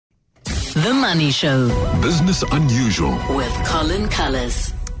The Money Show. Business Unusual. With Colin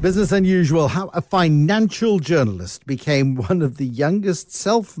Cullis. Business Unusual, how a financial journalist became one of the youngest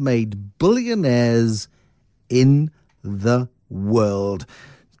self-made billionaires in the world.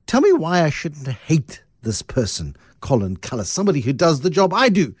 Tell me why I shouldn't hate this person, Colin Cullis, somebody who does the job I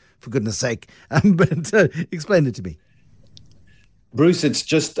do, for goodness sake. But explain it to me. Bruce, it's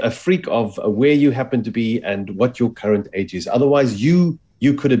just a freak of where you happen to be and what your current age is. Otherwise, you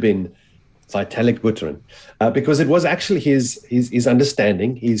could have been Vitalik Buterin, because it was actually his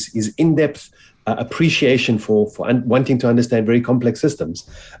understanding, his in-depth appreciation for wanting to understand very complex systems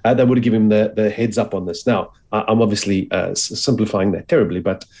that would have given him the heads up on this. Now, I'm obviously simplifying that terribly,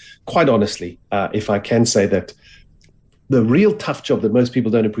 but quite honestly, if I can say that the real tough job that most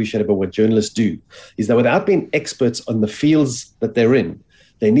people don't appreciate about what journalists do is that without being experts on the fields that they're in,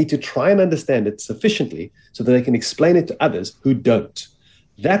 they need to try and understand it sufficiently so that they can explain it to others who don't.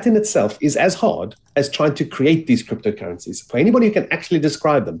 That in itself is as hard as trying to create these cryptocurrencies. For anybody who can actually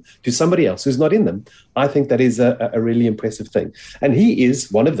describe them to somebody else who's not in them, I think that is a really impressive thing. And he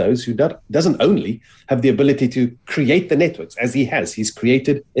is one of those who doesn't only have the ability to create the networks, as he has. He's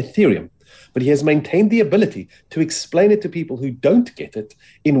created Ethereum, but he has maintained the ability to explain it to people who don't get it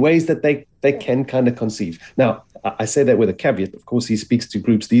in ways that they can kind of conceive. Now, I say that with a caveat. Of course, he speaks to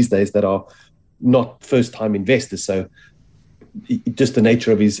groups these days that are not first-time investors, so just the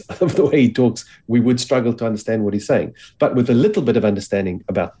nature of the way he talks, we would struggle to understand what he's saying. But with a little bit of understanding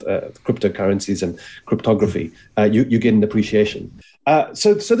about cryptocurrencies and cryptography, you get an appreciation.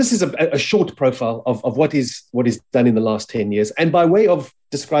 So this is a short profile of what is done in the last 10 years. And by way of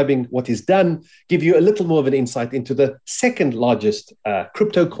describing what is done, give you a little more of an insight into the second largest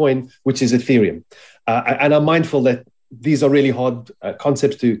crypto coin, which is Ethereum. And I'm mindful that these are really hard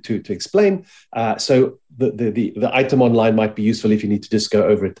concepts to explain. So the item online might be useful if you need to just go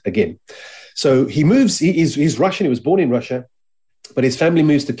over it again. So he's Russian, he was born in Russia, but his family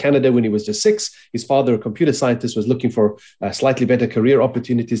moves to Canada when he was just 6. His father, a computer scientist, was looking for slightly better career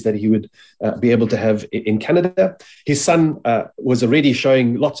opportunities that he would be able to have in Canada. His son was already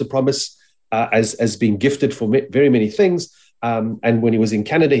showing lots of promise as being gifted for very many things. And when he was in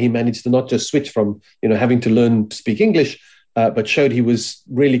Canada, he managed to not just switch from having to learn to speak English, but showed he was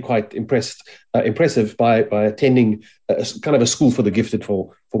really quite impressive by attending kind of a school for the gifted,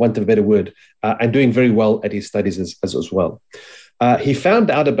 for want of a better word, and doing very well at his studies as well. He found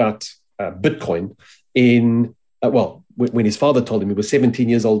out about Bitcoin when his father told him. He was 17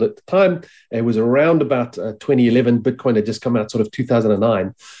 years old at the time. It was around about 2011. Bitcoin had just come out, sort of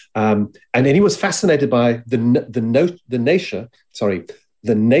 2009. And then he was fascinated by the nature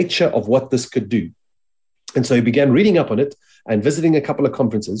of what this could do. And so he began reading up on it and visiting a couple of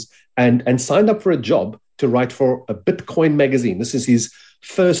conferences and signed up for a job to write for a Bitcoin magazine. This is his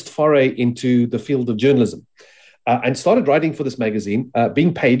first foray into the field of journalism. And started writing for this magazine,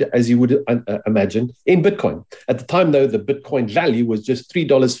 being paid, as you would imagine, in Bitcoin. At the time, though, the Bitcoin value was just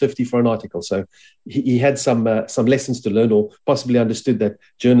 $3.50 for an article. So he had some lessons to learn, or possibly understood that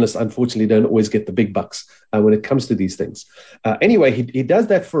journalists, unfortunately, don't always get the big bucks when it comes to these things. Anyway, he does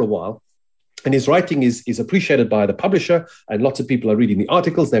that for a while. And his writing is appreciated by the publisher, and lots of people are reading the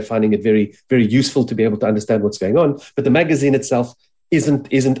articles. They're finding it very, very useful to be able to understand what's going on. But the magazine itself isn't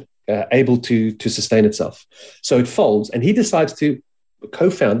able to sustain itself. So it folds, and he decides to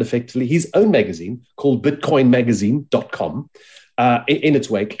co-found effectively his own magazine called bitcoinmagazine.com in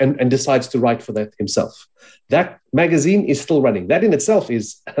its wake, and decides to write for that himself. That magazine is still running. That in itself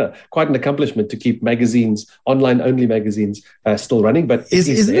is quite an accomplishment, to keep magazines, online-only magazines, still running. But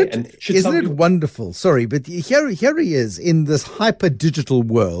isn't it wonderful? Sorry, but here he is in this hyper-digital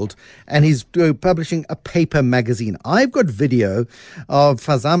world, and he's publishing a paper magazine. I've got video of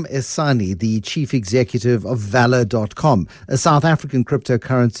Fazam Esani, the chief executive of Valor.com, a South African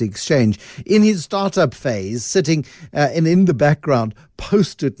cryptocurrency exchange, in his startup phase, sitting in the background,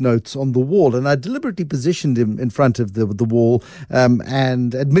 Post-it notes on the wall. And I deliberately positioned him in front of the wall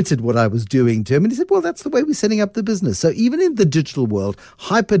and admitted what I was doing to him. And he said, well, that's the way we're setting up the business. So even in the digital world,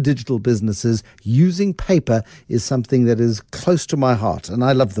 hyper-digital businesses using paper is something that is close to my heart, and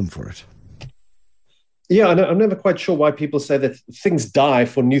I love them for it. Yeah, I'm never quite sure why people say that things die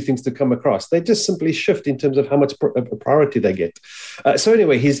for new things to come across. They just simply shift in terms of how much priority they get. So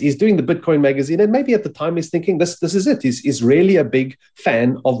anyway, he's doing the Bitcoin magazine, and maybe at the time he's thinking this is it. He's really a big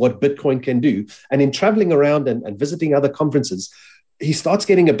fan of what Bitcoin can do. And in traveling around and visiting other conferences, he starts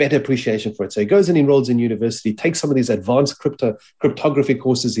getting a better appreciation for it. So he goes and enrolls in university, takes some of these advanced cryptography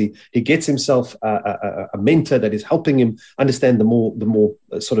courses. He gets himself a mentor that is helping him understand the more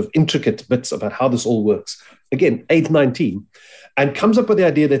sort of intricate bits about how this all works. Again, age 19, and comes up with the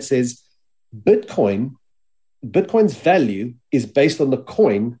idea that says, Bitcoin's value is based on the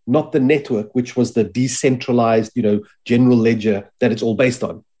coin, not the network, which was the decentralized, general ledger that it's all based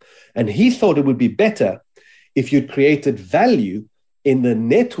on. And he thought it would be better if you'd created value in the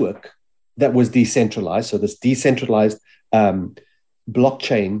network that was decentralized. So this decentralized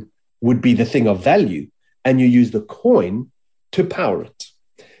blockchain would be the thing of value, and you use the coin to power it.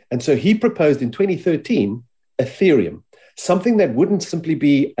 And so he proposed in 2013 Ethereum, something that wouldn't simply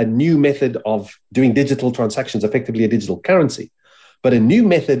be a new method of doing digital transactions, effectively a digital currency, but a new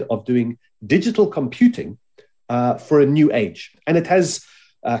method of doing digital computing for a new age. And it has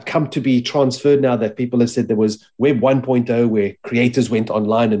come to be transferred now that people have said there was Web 1.0 where creators went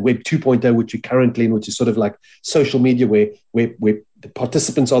online, and Web 2.0, which you're currently in, which is sort of like social media where the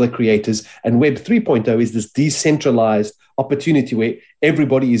participants are the creators. And Web 3.0 is this decentralized opportunity where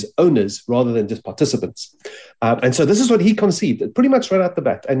everybody is owners rather than just participants. And so this is what he conceived pretty much right out the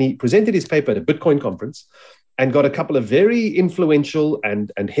bat. And he presented his paper at a Bitcoin conference and got a couple of very influential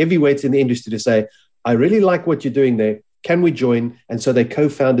and heavyweights in the industry to say, I really like what you're doing there. Can we join? And so they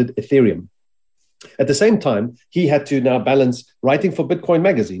co-founded Ethereum. At the same time, he had to now balance writing for Bitcoin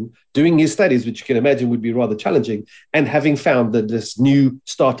Magazine, doing his studies, which you can imagine would be rather challenging, and having found that this new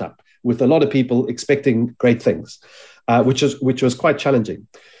startup with a lot of people expecting great things, which was quite challenging.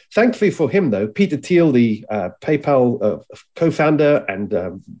 Thankfully for him, though, Peter Thiel, the PayPal co-founder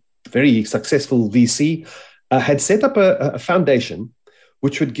and very successful VC, had set up a foundation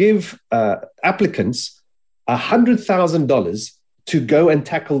which would give applicants $100,000 to go and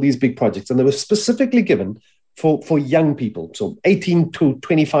tackle these big projects. And they were specifically given for young people. So 18 to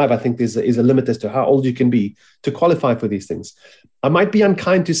 25, I think, is a limit as to how old you can be to qualify for these things. I might be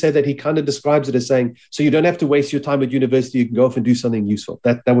unkind to say that he kind of describes it as saying, so you don't have to waste your time at university, you can go off and do something useful.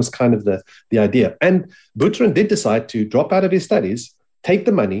 That was kind of the idea. And Buterin did decide to drop out of his studies, take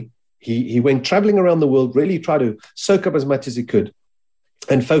the money. He went traveling around the world, really tried to soak up as much as he could,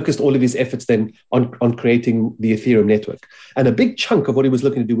 and focused all of his efforts then on creating the Ethereum network. And a big chunk of what he was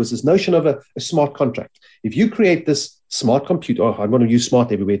looking to do was this notion of a smart contract. If you create this smart computer, I want to use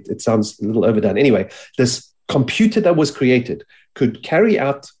smart everywhere, it sounds a little overdone. Anyway, this computer that was created could carry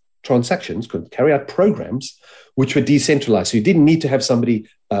out transactions, could carry out programs which were decentralized. So you didn't need to have somebody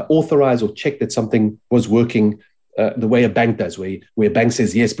authorize or check that something was working the way a bank does, where a bank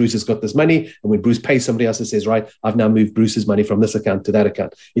says, yes, Bruce has got this money. And when Bruce pays somebody else, it says, right, I've now moved Bruce's money from this account to that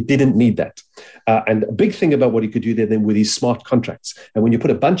account. It didn't need that. And a big thing about what he could do there then were these smart contracts. And when you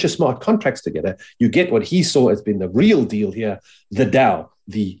put a bunch of smart contracts together, you get what he saw as being the real deal here, the DAO,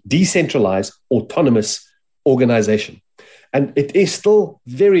 the decentralized autonomous organization. And it is still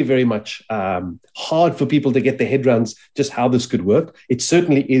very, very much hard for people to get their head around just how this could work. It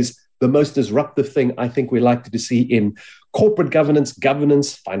certainly is the most disruptive thing I think we like to see in corporate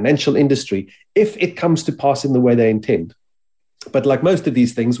governance, financial industry, if it comes to pass in the way they intend. But like most of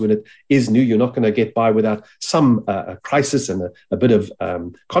these things, when it is new, you're not going to get by without some crisis and a bit of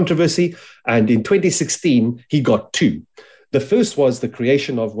controversy. And in 2016, he got two. The first was the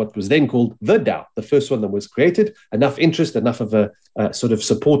creation of what was then called the DAO, the first one that was created, enough interest, enough of a sort of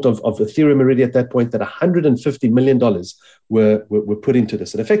support of Ethereum already at that point that $150 million were put into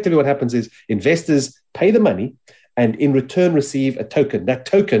this. And effectively what happens is investors pay the money and in return receive a token. That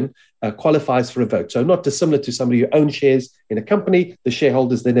token qualifies for a vote. So not dissimilar to somebody who owns shares in a company, the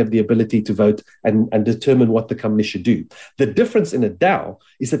shareholders then have the ability to vote and determine what the company should do. The difference in a DAO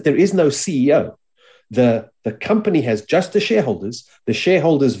is that there is no CEO. The company has just the shareholders. The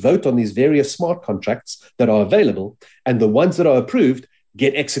shareholders vote on these various smart contracts that are available, and the ones that are approved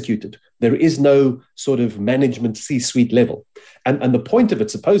get executed. There is no sort of management C-suite level. And the point of it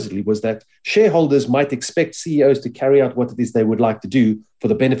supposedly was that shareholders might expect CEOs to carry out what it is they would like to do for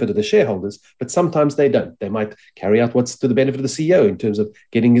the benefit of the shareholders, but sometimes they don't. They might carry out what's to the benefit of the CEO in terms of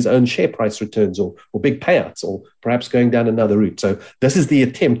getting his own share price returns or big payouts or perhaps going down another route. So this is the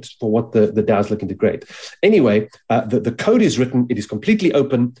attempt for what the DAO is looking to create. Anyway, the code is written, it is completely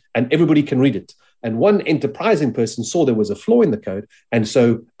open, and everybody can read it. And one enterprising person saw there was a flaw in the code and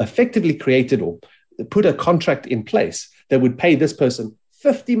so effectively created or put a contract in place that would pay this person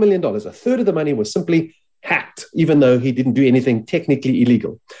 $50 million. A third of the money was simply hacked, even though he didn't do anything technically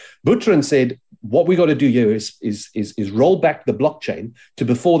illegal. Buterin said, what we got to do here is roll back the blockchain to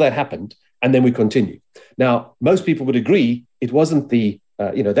before that happened, and then we continue. Now, most people would agree it wasn't the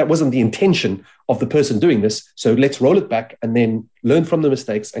that wasn't the intention of the person doing this. So let's roll it back and then learn from the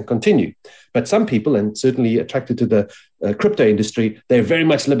mistakes and continue. But some people, and certainly attracted to the crypto industry, they're very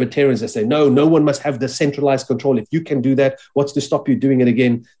much libertarians. They say, no one must have the centralized control. If you can do that, what's to stop you doing it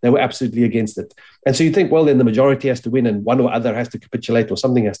again? They were absolutely against it. And so you think, well, then the majority has to win and one or other has to capitulate or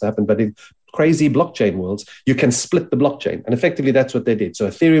something has to happen. But in crazy blockchain worlds, you can split the blockchain. And effectively, that's what they did. So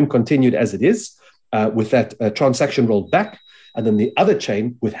Ethereum continued as it is with that transaction rolled back. And then the other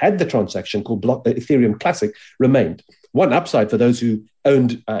chain, which had the transaction called Ethereum Classic, remained. One upside for those who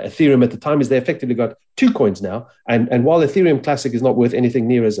owned Ethereum at the time is they effectively got two coins now. And while Ethereum Classic is not worth anything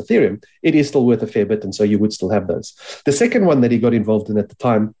near as Ethereum, it is still worth a fair bit. And so you would still have those. The second one that he got involved in at the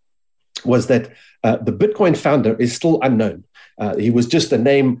time was that the Bitcoin founder is still unknown. He was just a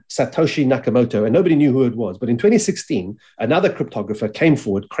name, Satoshi Nakamoto, and nobody knew who it was. But in 2016, another cryptographer came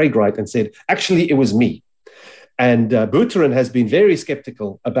forward, Craig Wright, and said, actually, it was me. And Buterin has been very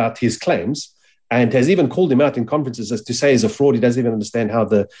skeptical about his claims and has even called him out in conferences as to say he's a fraud. He doesn't even understand how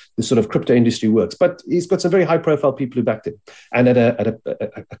the sort of crypto industry works. But he's got some very high-profile people who backed him. And at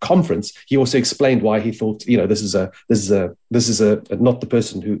a conference, he also explained why he thought, this is not the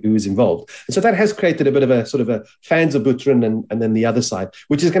person who is involved. And so that has created a bit of a sort of a fans of Buterin and then the other side,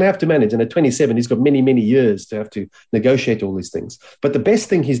 which is going to have to manage. And at 27, he's got many, many years to have to negotiate all these things. But the best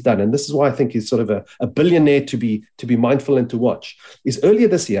thing he's done, and this is why I think he's sort of a billionaire to be mindful and to watch, is earlier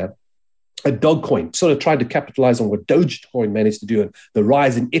this year, a Dogecoin sort of tried to capitalize on what Dogecoin managed to do and the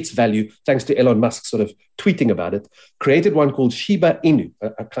rise in its value, thanks to Elon Musk sort of tweeting about it, created one called Shiba Inu,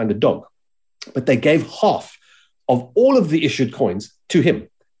 a kind of dog. But they gave half of all of the issued coins to him.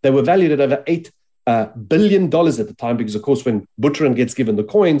 They were valued at over $8 billion at the time, because, of course, when Buterin gets given the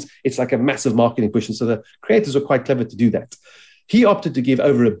coins, it's like a massive marketing push. And so the creators were quite clever to do that. He opted to give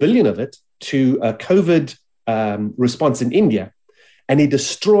over $1 billion of it to a COVID response in India. And he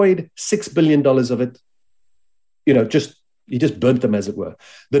destroyed $6 billion of it. He just burnt them, as it were.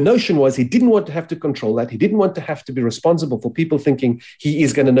 The notion was he didn't want to have to control that. He didn't want to have to be responsible for people thinking he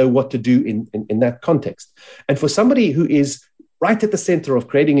is going to know what to do in that context. And for somebody who is right at the center of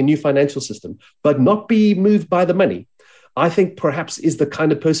creating a new financial system, but not be moved by the money, I think perhaps is the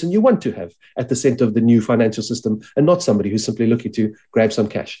kind of person you want to have at the center of the new financial system, and not somebody who's simply looking to grab some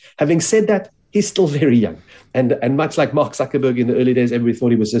cash. Having said that, he's still very young. And much like Mark Zuckerberg in the early days, everybody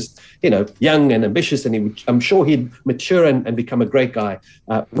thought he was just, young and ambitious, and I'm sure he'd mature and become a great guy.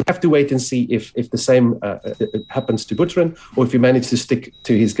 We'll have to wait and see if the same happens to Buterin, or if he managed to stick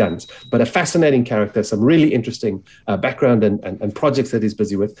to his guns. But a fascinating character, some really interesting background and projects that he's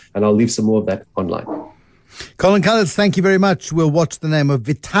busy with, and I'll leave some more of that online. Colin Cullis, thank you very much. We'll watch the name of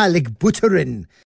Vitalik Buterin